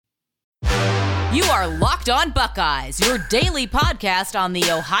You are Locked On Buckeyes, your daily podcast on the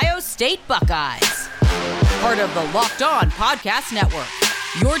Ohio State Buckeyes. Part of the Locked On Podcast Network,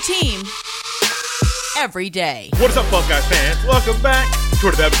 your team every day. What is up, Buckeyes fans? Welcome back to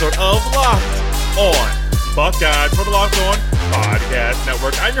another episode of Locked On Buckeyes for the Locked On Podcast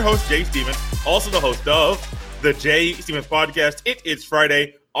Network. I'm your host, Jay Stevens, also the host of the Jay Stevens Podcast. It is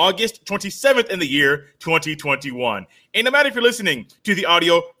Friday, August 27th in the year 2021. And no matter if you're listening to the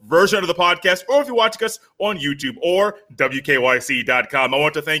audio version of the podcast or if you're watching us on YouTube or WKYC.com, I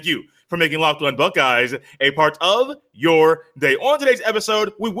want to thank you for making Locked On Buckeyes a part of your day. On today's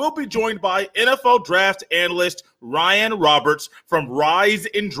episode, we will be joined by NFL draft analyst Ryan Roberts from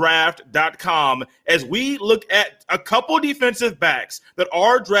RiseInDraft.com as we look at a couple defensive backs that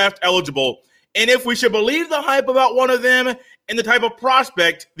are draft eligible. And if we should believe the hype about one of them and the type of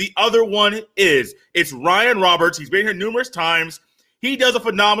prospect the other one is, it's Ryan Roberts. He's been here numerous times. He does a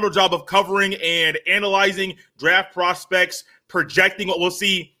phenomenal job of covering and analyzing draft prospects, projecting what we'll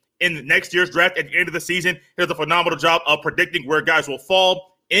see in next year's draft at the end of the season. He does a phenomenal job of predicting where guys will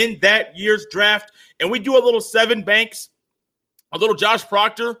fall in that year's draft. And we do a little Seven Banks, a little Josh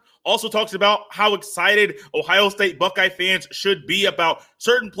Proctor. Also talks about how excited Ohio State Buckeye fans should be about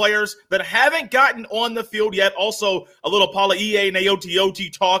certain players that haven't gotten on the field yet. Also, a little Paula EA and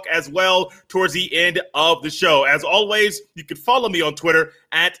AOTOT talk as well towards the end of the show. As always, you can follow me on Twitter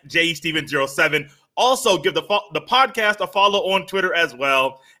at JSteven07. Also, give the podcast a follow on Twitter as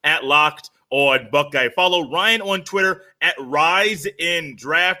well at Locked On Buckeye. Follow Ryan on Twitter at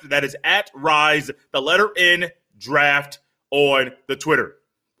RiseInDraft. That is at Rise, the letter N, Draft on the Twitter.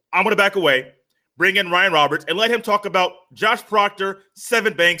 I'm going to back away, bring in Ryan Roberts, and let him talk about Josh Proctor,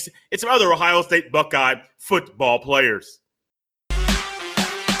 Seven Banks, and some other Ohio State Buckeye football players.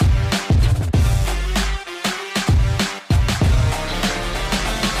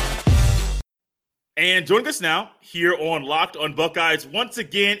 And joining us now here on Locked On Buckeyes, once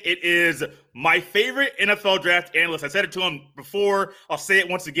again, it is my favorite NFL draft analyst. I said it to him before. I'll say it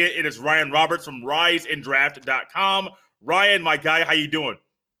once again. It is Ryan Roberts from RiseInDraft.com. Ryan, my guy, how you doing?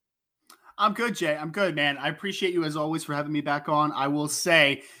 I'm good, Jay. I'm good, man. I appreciate you as always for having me back on. I will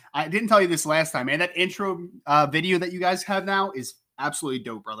say, I didn't tell you this last time, man. That intro video that you guys have now is absolutely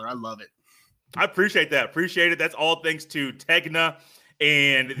dope, brother. I love it. I appreciate that. Appreciate it. That's all thanks to Tegna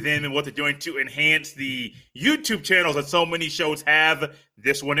and then what they're doing to enhance the YouTube channels that so many shows have,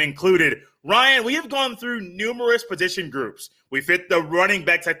 this one included. Ryan, we have gone through numerous position groups. We've hit the running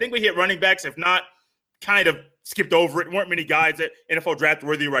backs. I think we hit running backs, if not kind of skipped over it. Weren't many guys at NFL draft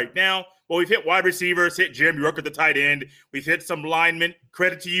worthy right now. Well, we've hit wide receivers, hit Jeremy Ruckert, the tight end. We've hit some linemen.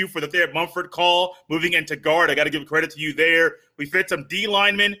 Credit to you for the Thayer Mumford call, moving into guard. I got to give credit to you there. We've hit some D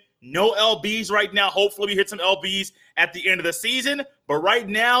linemen. No LBs right now. Hopefully we hit some LBs at the end of the season. But right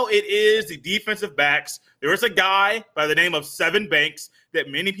now it is the defensive backs. There is a guy by the name of Seven Banks that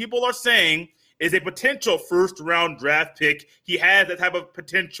many people are saying is a potential first-round draft pick. He has that type of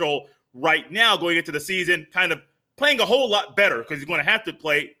potential right now going into the season, kind of playing a whole lot better because he's going to have to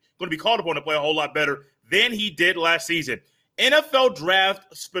play, going to be called upon to play a whole lot better than he did last season. NFL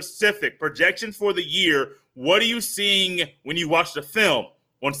draft specific projections for the year. What are you seeing when you watch the film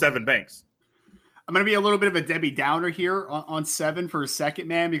on Seven Banks? I'm going to be a little bit of a Debbie Downer here on Seven for a second,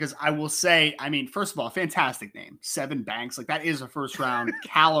 man, because I will say, I mean, first of all, fantastic name, Seven Banks. Like that is a first round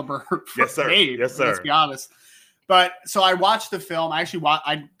caliber yes, sir. name. Yes, sir. Let's be honest. But so I watched the film. I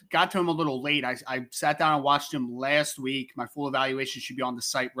got to him a little late. I sat down and watched him last week. My full evaluation should be on the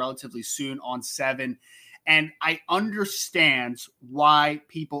site relatively soon on Seven. And I understand why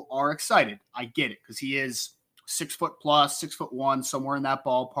people are excited. I get it because he is 6 foot plus, 6'1", somewhere in that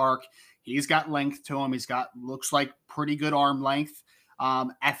ballpark. He's got length to him. He's got, looks like pretty good arm length.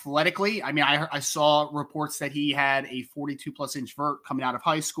 Athletically, I mean, I saw reports that he had a 42 plus inch vert coming out of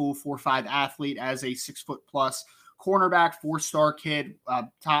high school, 4'5" athlete as a 6 foot plus cornerback, 4-star kid,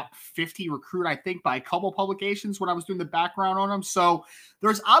 top 50 recruit, I think, by a couple publications when I was doing the background on him. So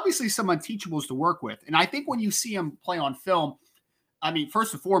there's obviously some unteachables to work with. And I think when you see him play on film, I mean,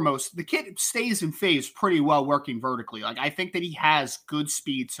 first and foremost, the kid stays in phase pretty well working vertically. Like, I think that he has good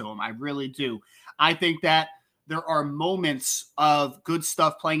speed to him. I really do. I think that there are moments of good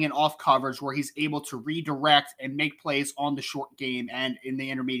stuff playing in off coverage where he's able to redirect and make plays on the short game and in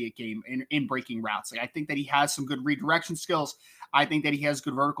the intermediate game in breaking routes. Like, I think that he has some good redirection skills. I think that he has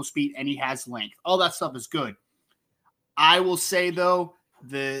good vertical speed and he has length. All that stuff is good. I will say, though,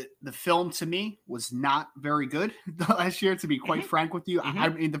 the film to me was not very good last year, to be quite frank with you. I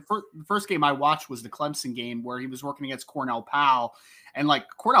mean, the first game I watched was the Clemson game where he was working against Cornell Powell, and like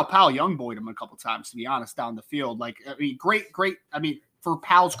Cornell Powell young boyed him a couple times, to be honest, down the field. Like, I mean, great. I mean, for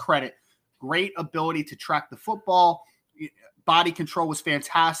Powell's credit, great ability to track the football. Body control was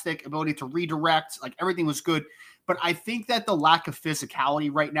fantastic. Ability to redirect, like everything was good. But I think that the lack of physicality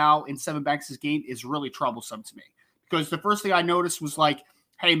right now in Sevyn Banks' game is really troublesome to me. Because the first thing I noticed was like,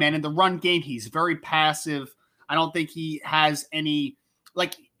 hey, man, in the run game, he's very passive. I don't think he has any,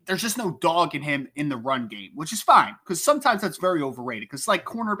 like, there's just no dog in him in the run game, which is fine. Because sometimes that's very overrated. Because, like,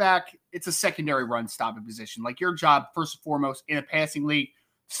 cornerback, it's a secondary run stopping position. Like, your job, first and foremost, in a passing league,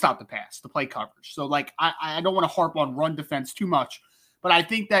 stop the pass, to play coverage. So, like, I don't want to harp on run defense too much. But I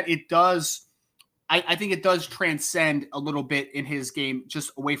think that it does I think it does transcend a little bit in his game,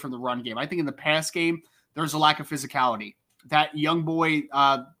 just away from the run game. I think in the pass game, there's a lack of physicality. That young boy,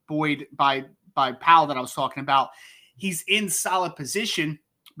 Boyd by Powell that I was talking about, he's in solid position,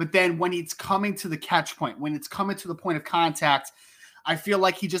 but then when it's coming to the catch point, when it's coming to the point of contact, I feel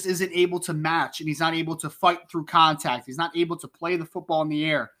like he just isn't able to match, and he's not able to fight through contact. He's not able to play the football in the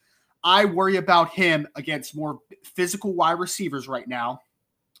air. I worry about him against more physical wide receivers right now.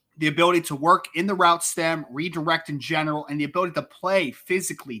 The ability to work in the route stem, redirect in general, and the ability to play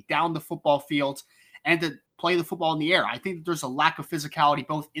physically down the football field and to play the football in the air. I think that there's a lack of physicality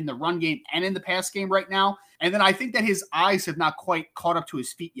both in the run game and in the pass game right now. And then I think that his eyes have not quite caught up to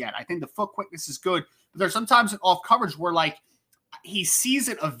his feet yet. I think the foot quickness is good, but there's sometimes an off coverage where like he sees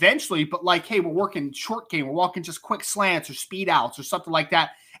it eventually, but like, hey, we're working short game. We're walking just quick slants or speed outs or something like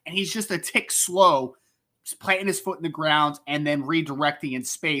that. And he's just a tick slow, planting his foot in the ground and then redirecting in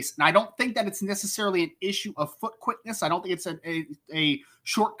space. And I don't think that it's necessarily an issue of foot quickness. I don't think it's a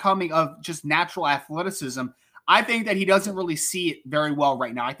shortcoming of just natural athleticism. I think that he doesn't really see it very well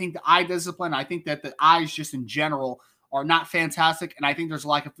right now. I think the eye discipline, I think that the eyes just in general are not fantastic. And I think there's a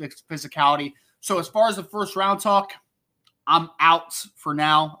lack of physicality. So as far as the first round talk, I'm out for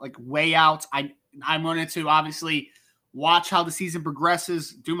now, like way out. I'm going to obviously watch how the season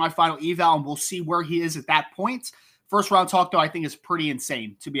progresses, do my final eval, and we'll see where he is at that point. First round talk, though, I think is pretty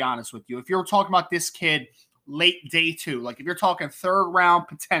insane, to be honest with you. If you're talking about this kid late day 2, like if you're talking third round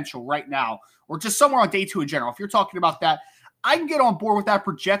potential right now, or just somewhere on day 2 in general, if you're talking about that, I can get on board with that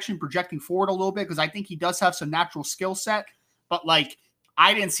projecting forward a little bit because I think he does have some natural skill set. But like,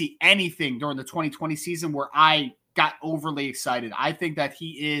 I didn't see anything during the 2020 season where I got overly excited. I think that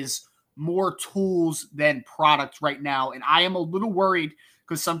he is more tools than product right now. And I am a little worried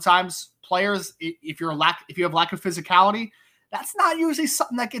because sometimes players, if you have lack of physicality, that's not usually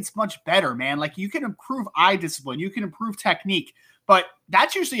something that gets much better, man. Like you can improve eye discipline, you can improve technique, but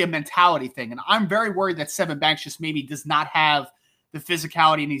that's usually a mentality thing. And I'm very worried that Sevyn Banks just maybe does not have the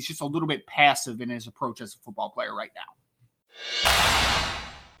physicality and he's just a little bit passive in his approach as a football player right now.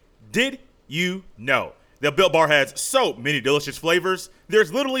 Did you know that Built Bar has so many delicious flavors?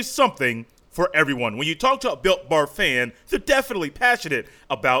 There's literally something for everyone. When you talk to a Built Bar fan, they're definitely passionate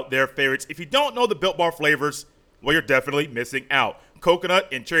about their favorites. If you don't know the Built Bar flavors, well, you're definitely missing out. Coconut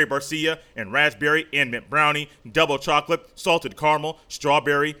and cherry barcia and raspberry and mint brownie, double chocolate, salted caramel,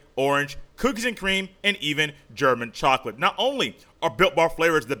 strawberry, orange, cookies and cream, and even German chocolate. Not only are Built Bar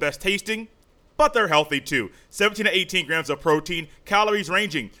flavors the best tasting, but they're healthy too. 17 to 18 grams of protein, calories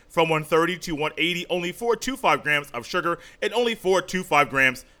ranging from 130 to 180, only 425 grams of sugar, and only 425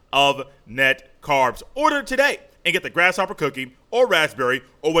 grams of net carbs. Order today and get the grasshopper cookie or raspberry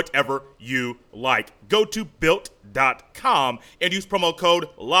or whatever you like. Go to Built.com and use promo code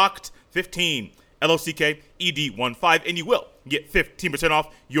LOCKED15, LOCKED15, and you will get 15%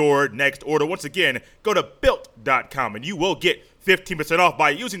 off your next order. Once again, go to Built.com and you will get 15% off by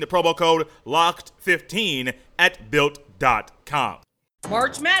using the promo code LOCKED15 at Built.com.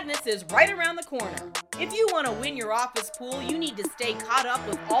 March Madness is right around the corner. If you want to win your office pool, you need to stay caught up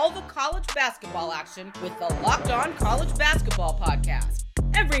with all the college basketball action with the Locked On College Basketball Podcast.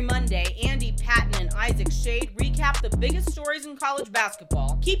 Every Monday, Andy Patton and Isaac Shade recap the biggest stories in college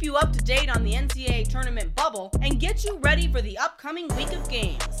basketball, keep you up to date on the NCAA tournament bubble, and get you ready for the upcoming week of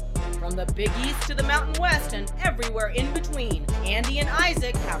games. From the Big East to the Mountain West and everywhere in between, Andy and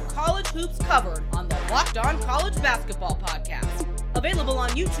Isaac have college hoops covered on the Locked On College Basketball Podcast. Available on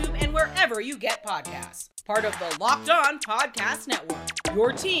YouTube and wherever you get podcasts. Part of the Locked On Podcast Network.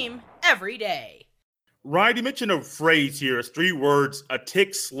 Your team every day. Ryan, you mentioned a phrase here, it's 3 words, a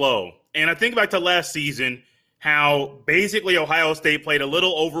tick slow. And I think back to last season, how basically Ohio State played a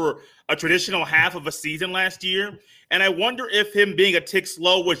little over a traditional half of a season last year. And I wonder if him being a tick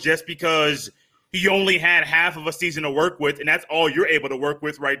slow was just because he only had half of a season to work with, and that's all you're able to work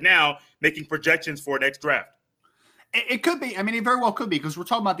with right now, making projections for next draft. It could be. I mean, it very well could be because we're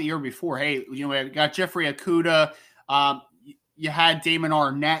talking about the year before. Hey, we got Jeffrey Okudah. you had Damon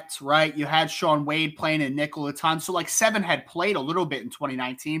Arnett, right? You had Sean Wade playing in nickel a ton. So like Seven had played a little bit in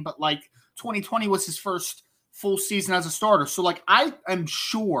 2019, but like 2020 was his first full season as a starter. So like I am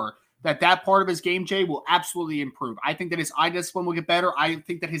sure that part of his game, Jay, will absolutely improve. I think that his eye discipline will get better. I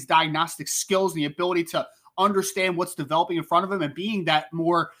think that his diagnostic skills and the ability to understand what's developing in front of him and being that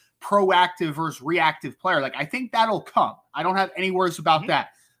more proactive versus reactive player, like I think that'll come. I don't have any worries about that.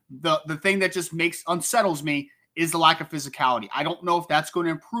 The thing that just unsettles me is the lack of physicality. I don't know if that's going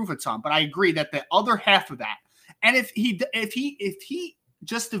to improve a ton, but I agree that the other half of that, and if he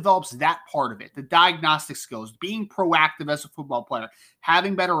just develops that part of it, the diagnostic skills, being proactive as a football player,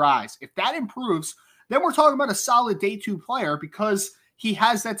 having better eyes, if that improves, then we're talking about a solid day 2 player because he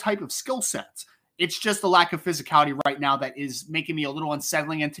has that type of skill set. It's just the lack of physicality right now that is making me a little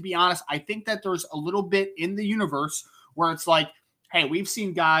unsettling. And to be honest, I think that there's a little bit in the universe where it's like, hey, we've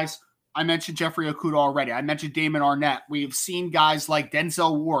seen guys. I mentioned Jeffrey Okudah already. I mentioned Damon Arnett. We've seen guys like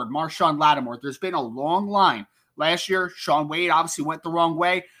Denzel Ward, Marshawn Lattimore. There's been a long line. Last year, Sean Wade obviously went the wrong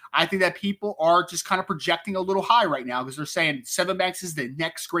way. I think that people are just kind of projecting a little high right now because they're saying Sevyn Banks is the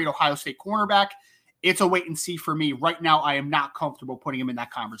next great Ohio State cornerback. It's a wait and see for me. Right now, I am not comfortable putting him in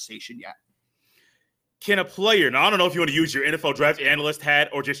that conversation yet. Can a player, now I don't know if you want to use your NFL draft analyst hat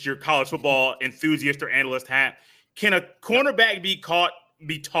or just your college football enthusiast or analyst hat, can a cornerback be taught?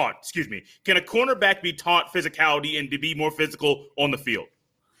 Can a cornerback be taught physicality and to be more physical on the field?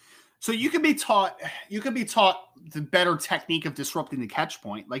 So you can be taught the better technique of disrupting the catch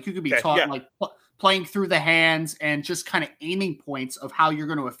point. Like you could be taught like playing through the hands and just kind of aiming points of how you're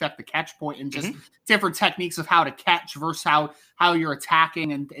going to affect the catch point and just different techniques of how to catch versus how you're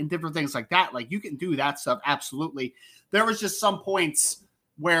attacking and different things like that. Like you can do that stuff. Absolutely. There was just some points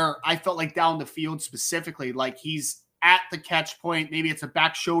where I felt like down the field specifically, like he's at the catch point, maybe it's a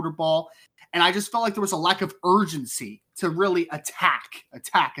back shoulder ball. And I just felt like there was a lack of urgency to really attack.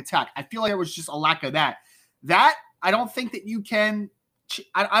 I feel like there was just a lack of that. That I don't think that you can.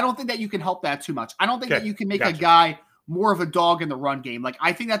 I don't think that you can help that too much. I don't think that you can make a guy more of a dog in the run game. Like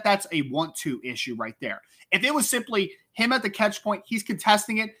I think that that's a 1-2 issue right there. If it was simply him at the catch point, he's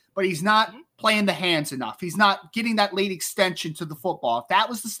contesting it, but he's not playing the hands enough. He's not getting that late extension to the football. If that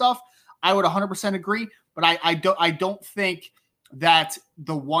was the stuff, I would 100% agree. But I don't think that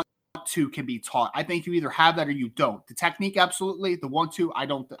the 1-2 can be taught. I think you either have that or you don't. The technique, absolutely. The 1-2, I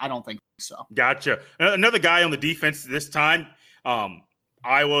don't think so. Gotcha. Another guy on the defense this time.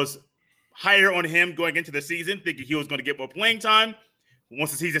 I was higher on him going into the season, thinking he was going to get more playing time.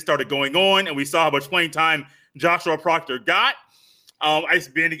 Once the season started going on and we saw how much playing time Joshua Proctor got, I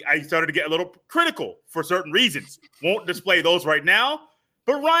started to get a little critical for certain reasons. Won't display those right now.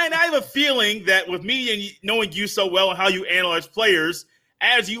 But Ryan, I have a feeling that with me and knowing you so well and how you analyze players,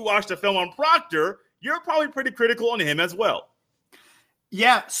 as you watch the film on Proctor, you're probably pretty critical on him as well.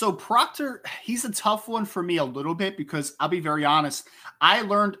 Yeah, so Proctor, he's a tough one for me a little bit because I'll be very honest. I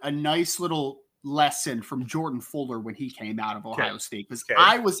learned a nice little lesson from Jordan Fuller when he came out of Ohio State because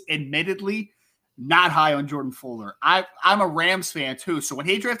I was admittedly not high on Jordan Fuller. I'm a Rams fan too, so when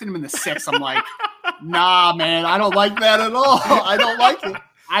he drafted him in the 6th, I'm like, nah, man, I don't like that at all. I don't like it.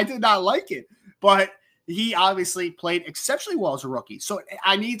 I did not like it, but he obviously played exceptionally well as a rookie. So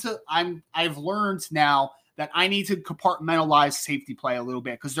I've learned now that I need to compartmentalize safety play a little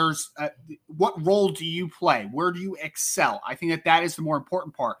bit because there's what role do you play? Where do you excel? I think that is the more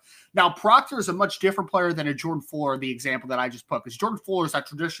important part. Now, Proctor is a much different player than a Jordan Fuller, the example that I just put, because Jordan Fuller is that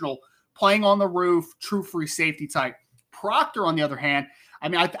traditional playing on the roof, true free safety type. Proctor, on the other hand, I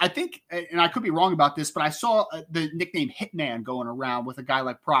mean, I think, and I could be wrong about this, but I saw the nickname Hitman going around with a guy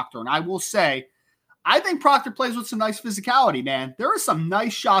like Proctor. And I will say, I think Proctor plays with some nice physicality, man. There are some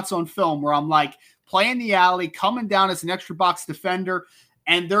nice shots on film where I'm like playing the alley, coming down as an extra box defender.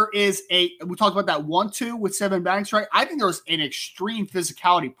 And there is we talked about that 1-2 with Sevyn Banks, right? I think there's an extreme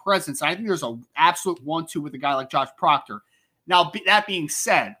physicality presence. I think there's an absolute 1-2 with a guy like Josh Proctor. Now, that being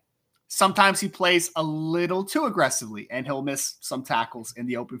said, sometimes he plays a little too aggressively and he'll miss some tackles in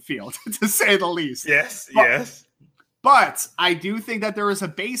the open field, to say the least. Yes. But I do think that there is a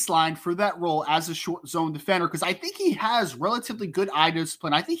baseline for that role as a short zone defender because I think he has relatively good eye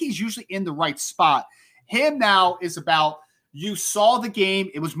discipline. I think he's usually in the right spot. Him now is about you saw the game.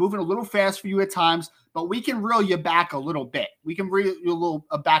 It was moving a little fast for you at times, but we can reel you back a little bit.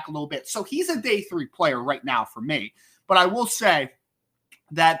 Back a little bit. So he's a day 3 player right now for me. But I will say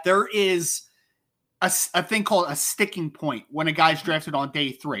that there is a thing called a sticking point when a guy's drafted on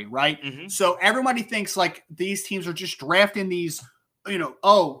day 3, right? Mm-hmm. So everybody thinks like these teams are just drafting these,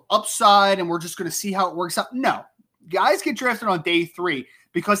 upside and we're just going to see how it works out. No, guys get drafted on day 3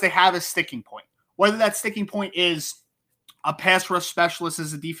 because they have a sticking point. Whether that sticking point is a pass rush specialist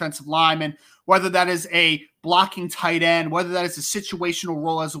as a defensive lineman, whether that is a blocking tight end, whether that is a situational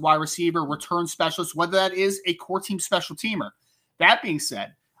role as a wide receiver, return specialist, whether that is a core team special teamer. That being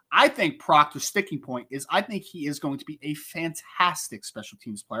said, I think Proctor's sticking point is I think he is going to be a fantastic special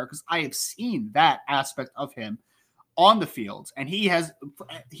teams player because I have seen that aspect of him on the field. And he's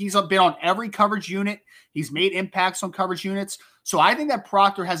been on every coverage unit. He's made impacts on coverage units. So I think that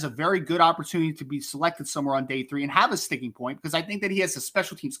Proctor has a very good opportunity to be selected somewhere on day 3 and have a sticking point because I think that he has a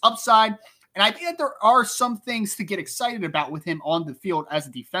special teams upside. And I think that there are some things to get excited about with him on the field as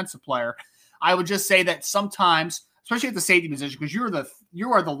a defensive player. I would just say that sometimes, especially at the safety position, because you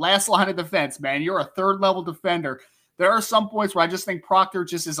are the last line of defense, man. You're a third level defender. There are some points where I just think Proctor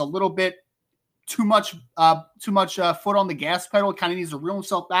just is a little bit too much foot on the gas pedal. Kind of needs to reel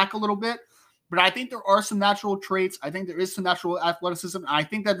himself back a little bit. But I think there are some natural traits. I think there is some natural athleticism. And I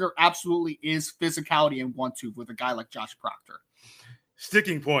think that there absolutely is physicality in 1-2 with a guy like Josh Proctor.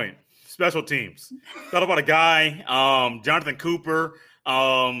 Sticking point, special teams. Thought about a guy, Jonathan Cooper.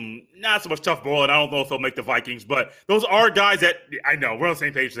 Not so much Tough Boy, and I don't know if they'll make the Vikings, but those are guys that I know we're on the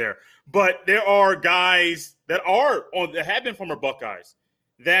same page there. But there are guys that have been former Buckeyes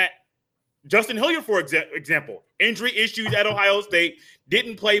that Justin Hilliard, for example, injury issues at Ohio State,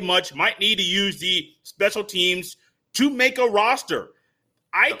 didn't play much, might need to use the special teams to make a roster.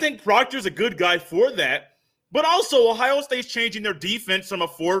 I think Proctor's a good guy for that, but also Ohio State's changing their defense from a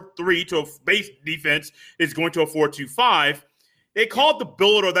 4-3 to a base defense is going to a 4-2-5. They call it the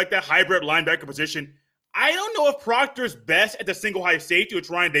bullet or like that hybrid linebacker position. I don't know if Proctor's best at the single high safety,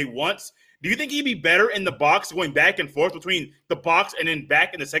 which Ryan Day wants. Do you think he'd be better in the box going back and forth between the box and then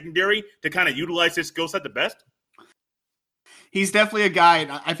back in the secondary to kind of utilize his skill set the best? He's definitely a guy,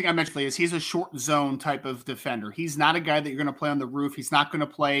 and I think I mentioned this, he's a short zone type of defender. He's not a guy that you're going to play on the roof. He's not going to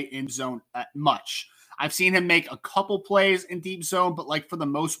play in zone much. I've seen him make a couple plays in deep zone, but like for the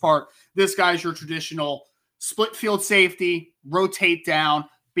most part, this guy's your traditional split field safety, rotate down,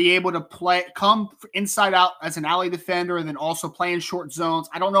 be able to come inside out as an alley defender and then also play in short zones.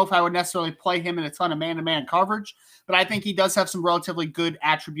 I don't know if I would necessarily play him in a ton of man-to-man coverage, but I think he does have some relatively good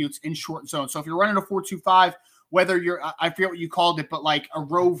attributes in short zones. So if you're running a 4-2-5, whether you're, I forget what you called it, but like a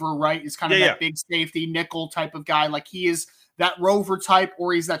rover, right, is kind of that big safety nickel type of guy. Like he is that rover type,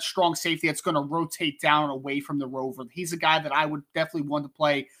 or he's that strong safety that's going to rotate down away from the rover. He's a guy that I would definitely want to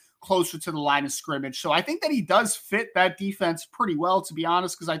play closer to the line of scrimmage. So I think that he does fit that defense pretty well, to be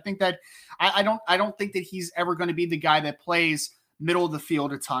honest, because I think that I don't think that he's ever going to be the guy that plays middle of the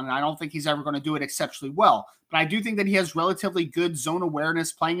field a ton, and I don't think he's ever going to do it exceptionally well. But I do think that he has relatively good zone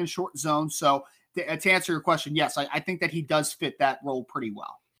awareness playing in short zones. So to answer your question, yes, I think that he does fit that role pretty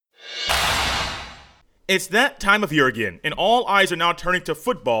well. It's that time of year again, and all eyes are now turning to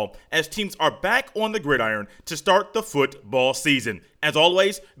football as teams are back on the gridiron to start the football season. As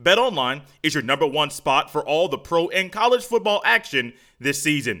always, BetOnline is your number one spot for all the pro and college football action this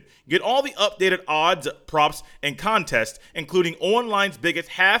season. Get all the updated odds, props, and contests, including online's biggest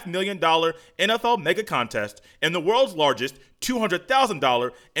 $500,000 NFL mega contest and the world's largest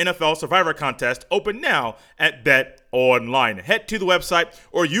 $200,000 NFL Survivor contest, open now at BetOnline. Head to the website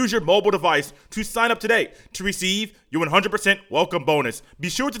or use your mobile device to sign up today to receive your 100% welcome bonus. Be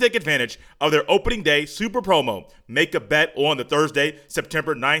sure to take advantage of their opening day super promo. Make a bet on the Thursday,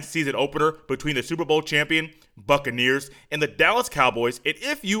 September 9th season opener between the Super Bowl champion Buccaneers and the Dallas Cowboys, and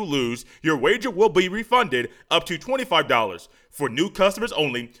if you lose, your wager will be refunded up to $25 for new customers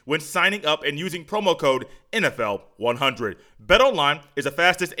only when signing up and using promo code NFL100. BetOnline is the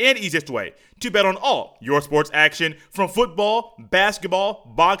fastest and easiest way to bet on all your sports action, from football,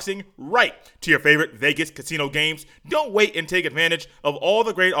 basketball, boxing, right to your favorite Vegas casino games. Don't wait and take advantage of all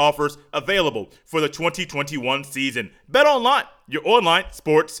the great offers available for the 2021 season. BetOnline, your online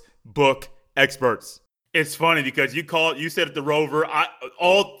sports book experts. It's funny because you said it the Rover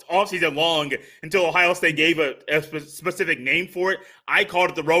all season long until Ohio State gave a specific name for it. I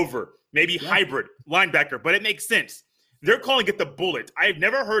called it the Rover, maybe hybrid linebacker, but it makes sense. They're calling it the Bullet. I've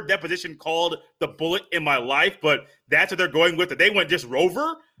never heard that position called the Bullet in my life, but that's what they're going with. They went just Rover.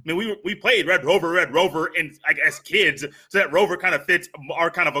 I mean, we played Red Rover, and as kids, so that Rover kind of fits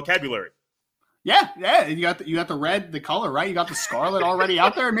our kind of vocabulary. Yeah. You got the red, the color, right? You got the scarlet already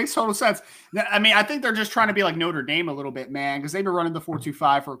out there. It makes total sense. I mean, I think they're just trying to be like Notre Dame a little bit, man, because they've been running the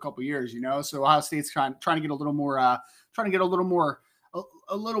 4-2-5 for a couple of years, So Ohio State's trying to get a little more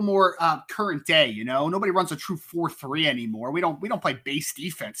current day, Nobody runs a true 4-3 anymore. We don't play base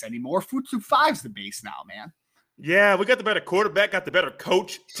defense anymore. 4-2-5 is the base now, man. Yeah, we got the better quarterback, got the better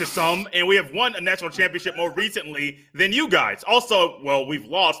coach to some, and we have won a national championship more recently than you guys. Also, well, we've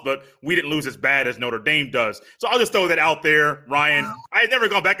lost, but we didn't lose as bad as Notre Dame does. So I'll just throw that out there, Ryan. I had never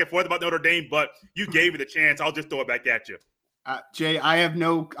gone back and forth about Notre Dame, but you gave me the chance. I'll just throw it back at you. Jay, I have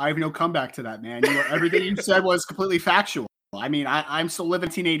no comeback to that, man. Everything you said was completely factual. I mean, I'm still living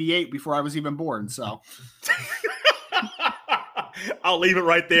 1988 before I was even born, so. I'll leave it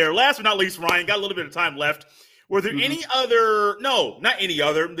right there. Last but not least, Ryan, got a little bit of time left. Were there any other – no, not any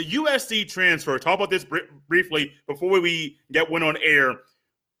other. The USC transfer, talk about this briefly before we went on air.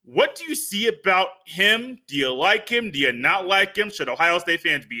 What do you see about him? Do you like him? Do you not like him? Should Ohio State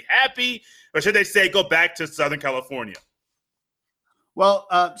fans be happy? Or should they say go back to Southern California? Well,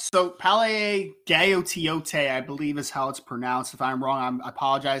 so Palaie Gaoteote, I believe is how it's pronounced. If I'm wrong, I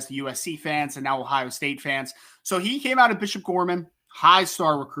apologize to USC fans and now Ohio State fans. So he came out of Bishop Gorman. High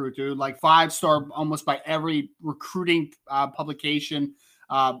star recruit, dude, like 5-star almost by every recruiting publication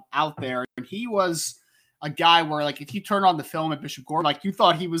out there. And he was a guy where, like, if you turn on the film at Bishop Gorman, like, you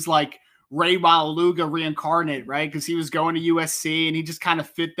thought he was like Ray Waluga reincarnated, right? Because he was going to USC and he just kind of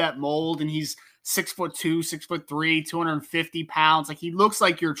fit that mold. And he's 6'2", 6'3", 250 pounds. Like, he looks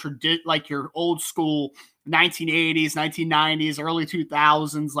like your old school 1980s, 1990s, early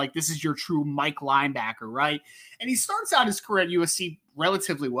 2000s. Like, this is your true Mike linebacker, right? And he starts out his career at USC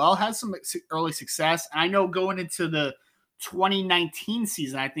relatively well, has some early success. And I know going into the 2019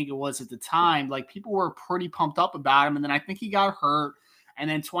 season, I think it was at the time, like, people were pretty pumped up about him. And then I think he got hurt. And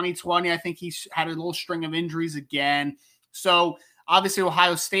then 2020, I think he had a little string of injuries again. So obviously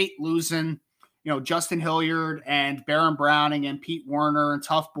Ohio State losing, Justin Hilliard and Baron Browning and Pete Werner and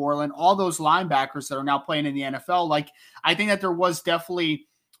Tuff Borland, all those linebackers that are now playing in the NFL. Like, I think that there was definitely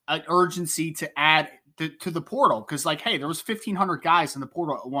an urgency to add to the portal because, like, hey, there was 1,500 guys in the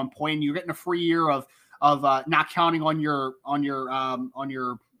portal at one point, and you're getting a free year of not counting on your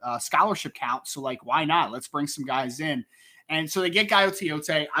scholarship count. So, like, why not? Let's bring some guys in. And so they get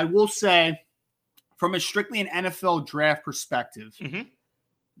Gaoteote. I will say, from a strictly an NFL draft perspective,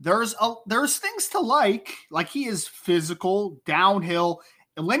 there's things to like. Like, he is physical, downhill,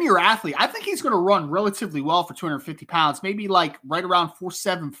 a linear athlete. I think he's going to run relatively well for 250 pounds, maybe like right around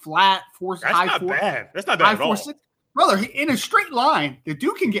 4.7 flat, That's not bad. That's not bad at all. Brother, in a straight line, the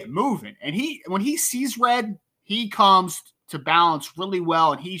dude can get moving. And when he sees red, he comes to balance really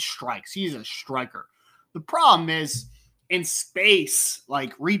well, and he strikes. He's a striker. The problem is, in space,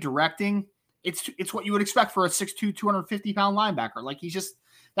 like redirecting, it's what you would expect for a 6'2", 250-pound linebacker. Like,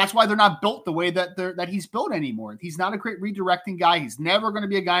 that's why they're not built the way that he's built anymore. He's not a great redirecting guy. He's never going to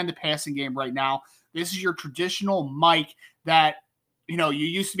be a guy in the passing game right now. This is your traditional Mike that, you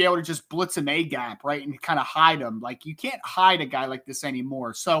used to be able to just blitz him A-gap, right, and kind of hide him. Like, you can't hide a guy like this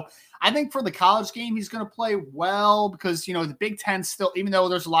anymore. So I think for the college game, he's going to play well because, the Big Ten still, even though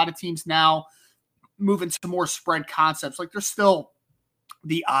there's a lot of teams now moving to more spread concepts, like, there's still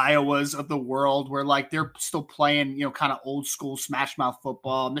the Iowas of the world where, like, they're still playing, kind of old school smash mouth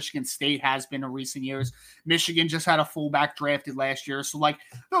football. Michigan State has been in recent years. Michigan just had a fullback drafted last year. So, like,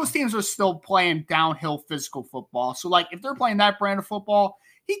 those teams are still playing downhill physical football. So, like, if they're playing that brand of football,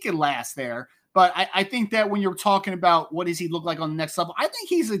 he can last there. But I think that when you're talking about what does he look like on the next level, I think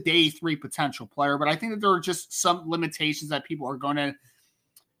he's a day 3 potential player. But I think that there are just some limitations that people are going to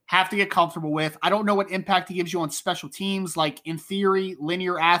have to get comfortable with. I don't know what impact he gives you on special teams. Like, in theory,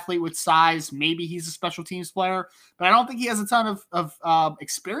 linear athlete with size, maybe he's a special teams player, but I don't think he has a ton of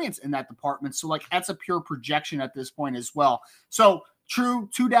experience in that department. So, like, that's a pure projection at this point as well. So, true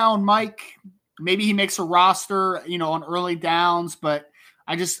 2-down Mike, maybe he makes a roster, on early downs, but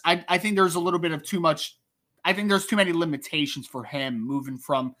I think there's a little bit of too much. I think there's too many limitations for him moving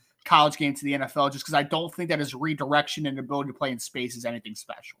from college game to the NFL, just because I don't think that his redirection and ability to play in space is anything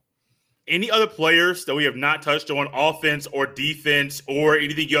special. Any other players that we have not touched on, offense or defense, or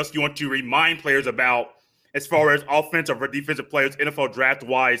anything else you want to remind players about as far as offensive or defensive players, NFL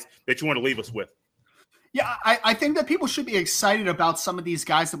draft-wise, that you want to leave us with? Yeah, I think that people should be excited about some of these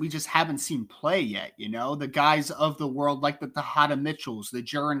guys that we just haven't seen play yet, the guys of the world like the Tejada Mitchells, the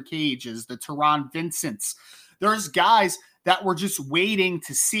Jaron Cages, the Teron Vincents. There's guys that we're just waiting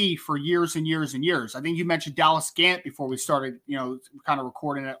to see for years and years and years. I think you mentioned Dallas Gant before we started, kind of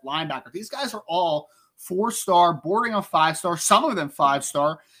recording at linebacker. These guys are all 4-star, bordering on 5-star, some of them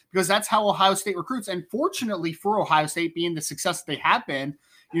 5-star, because that's how Ohio State recruits. And fortunately for Ohio State, being the success they have been,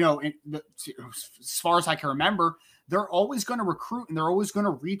 as far as I can remember, they're always going to recruit and they're always going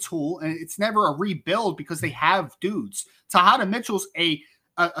to retool. And it's never a rebuild because they have dudes. Tejada Mitchell's a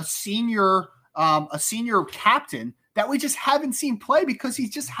senior captain that we just haven't seen play because he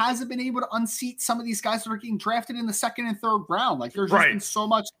just hasn't been able to unseat some of these guys that are getting drafted in the second and third round. Like there's just been so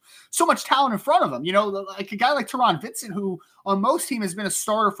much talent in front of him. You know, like a guy like Teron Vincent, who on most teams has been a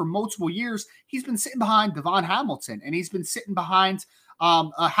starter for multiple years. He's been sitting behind Devon Hamilton, and he's been sitting behind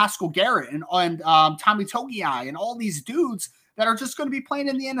Haskell Garrett and Tommy Togiai and all these dudes that are just going to be playing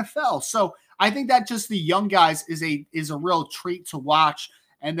in the NFL. So I think that just the young guys is a real treat to watch.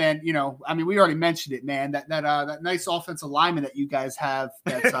 And then, you know, I mean, we already mentioned it, man, that nice offensive lineman that you guys have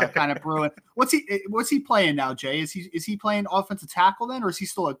that's kind of brewing. What's he playing now, Jay? Is he playing offensive tackle then, or is he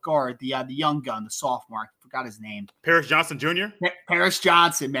still at guard? The young gun, the sophomore, I forgot his name. Paris Johnson Jr. Paris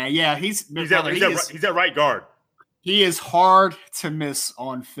Johnson, man. Yeah, he's at right guard. He is hard to miss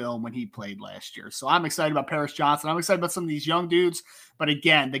on film when he played last year. So I'm excited about Paris Johnson. I'm excited about some of these young dudes. But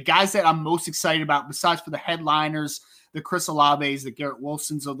again, the guys that I'm most excited about, besides for the headliners, the Chris Olaves, the Garrett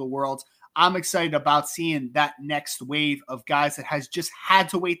Wilsons of the world, I'm excited about seeing that next wave of guys that has just had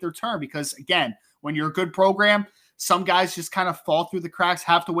to wait their turn. Because again, when you're a good program, some guys just kind of fall through the cracks,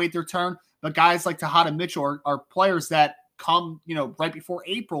 have to wait their turn. But guys like Tejada Mitchell are players that come, you know, right before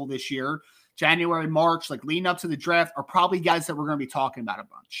April this year, January, March, like leading up to the draft, are probably guys that we're going to be talking about a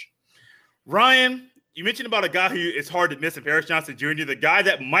bunch. Ryan, you mentioned about a guy who is hard to miss in Paris Johnson Jr., the guy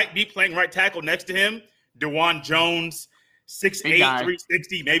that might be playing right tackle next to him, DeJuan Jones, 6'8",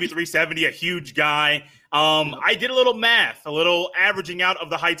 360, maybe 370, a huge guy. I did a little math, a little averaging out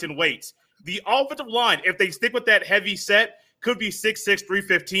of the heights and weights. The offensive line, if they stick with that heavy set, could be 6'6",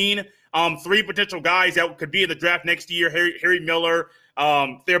 315. Three potential guys that could be in the draft next year, Harry Miller,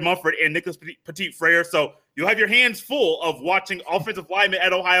 Thayer Mumford, and Nicholas Petit-Frere. So you'll have your hands full of watching offensive linemen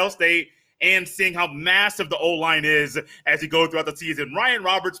at Ohio State and seeing how massive the O-line is as you go throughout the season. Ryan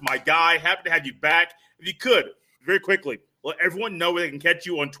Roberts, my guy, happy to have you back. If you could, very quickly, let everyone know where they can catch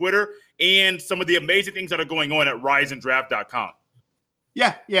you on Twitter and some of the amazing things that are going on at riseanddraft.com.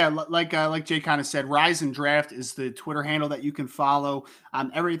 Yeah. Like Jay kind of said, Rise and Draft is the Twitter handle that you can follow.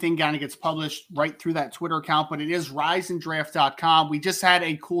 Everything kind of gets published right through that Twitter account, but it is riseanddraft.com. We just had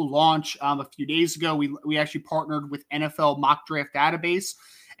a cool launch a few days ago. We actually partnered with NFL Mock Draft Database.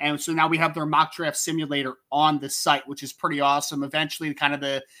 And so now we have their mock draft simulator on the site, which is pretty awesome. Eventually, kind of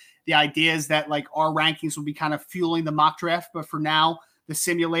the idea is that like our rankings will be kind of fueling the mock draft. But for now, the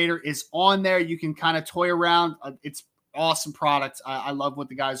simulator is on there. You can kind of toy around. It's awesome product. I love what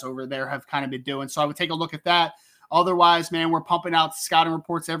the guys over there have kind of been doing. So I would take a look at that. Otherwise, man, we're pumping out scouting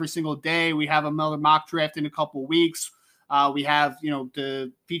reports every single day. We have another mock draft in a couple of weeks. We have, you know,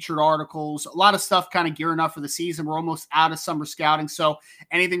 the featured articles, a lot of stuff kind of gearing up for the season. We're almost out of summer scouting. So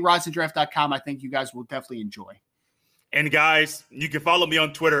anything riseanddraft.com, I think you guys will definitely enjoy. And guys, you can follow me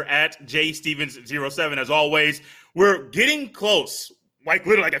on Twitter at jstevens07. As always, we're getting close. Like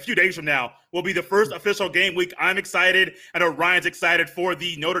literally like a few days from now will be the first official game week. I'm excited. I know Ryan's excited for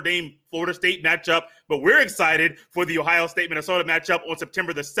the Notre Dame-Florida State matchup, but we're excited for the Ohio State-Minnesota matchup on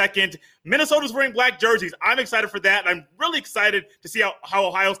September the 2nd. Minnesota's wearing black jerseys. I'm excited for that. I'm really excited to see how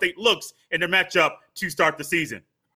Ohio State looks in their matchup to start the season.